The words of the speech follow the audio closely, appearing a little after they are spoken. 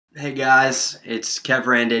Hey guys, it's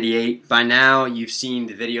KevRand88. By now, you've seen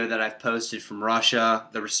the video that I've posted from Russia.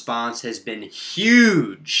 The response has been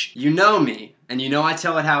huge. You know me, and you know I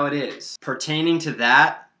tell it how it is. Pertaining to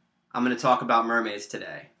that, I'm going to talk about mermaids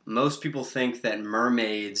today. Most people think that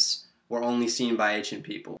mermaids were only seen by ancient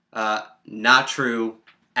people. Not true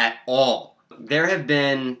at all. There have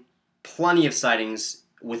been plenty of sightings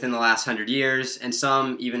within the last 100 years, and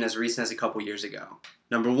some even as recent as a couple years ago.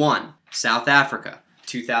 Number 1, South Africa.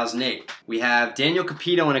 2008. We have Daniel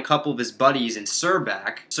Capito and a couple of his buddies in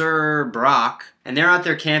Surbrock, and they're out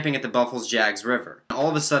there camping at the Buffalo's Jags River. All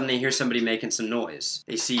of a sudden they hear somebody making some noise.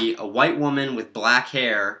 They see a white woman with black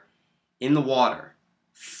hair in the water,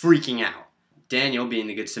 freaking out. Daniel, being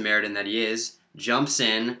the good Samaritan that he is, jumps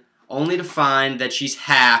in, only to find that she's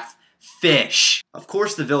half fish. Of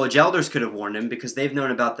course the village elders could have warned him because they've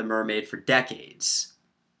known about the mermaid for decades.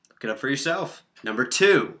 Look it up for yourself. Number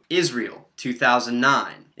 2, Israel,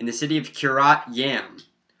 2009. In the city of Kiryat Yam,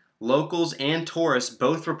 locals and tourists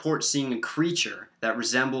both report seeing a creature that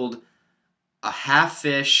resembled a half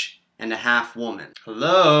fish and a half woman.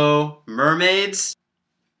 Hello, mermaids?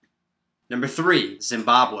 Number 3,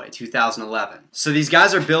 Zimbabwe, 2011. So these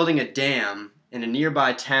guys are building a dam in a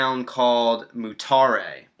nearby town called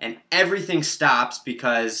Mutare, and everything stops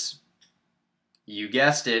because, you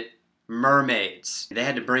guessed it, mermaids. They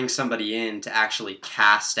had to bring somebody in to actually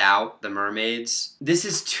cast out the mermaids. This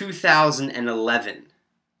is 2011.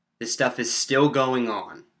 This stuff is still going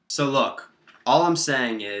on. So look, all I'm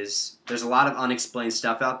saying is there's a lot of unexplained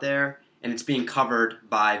stuff out there, and it's being covered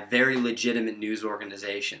by very legitimate news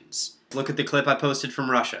organizations. Look at the clip I posted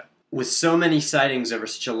from Russia. With so many sightings over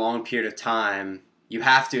such a long period of time, you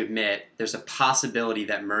have to admit there's a possibility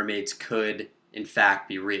that mermaids could in fact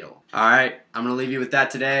be real. Alright, I'm going to leave you with that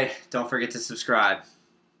today. Don't forget to subscribe.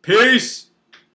 Peace!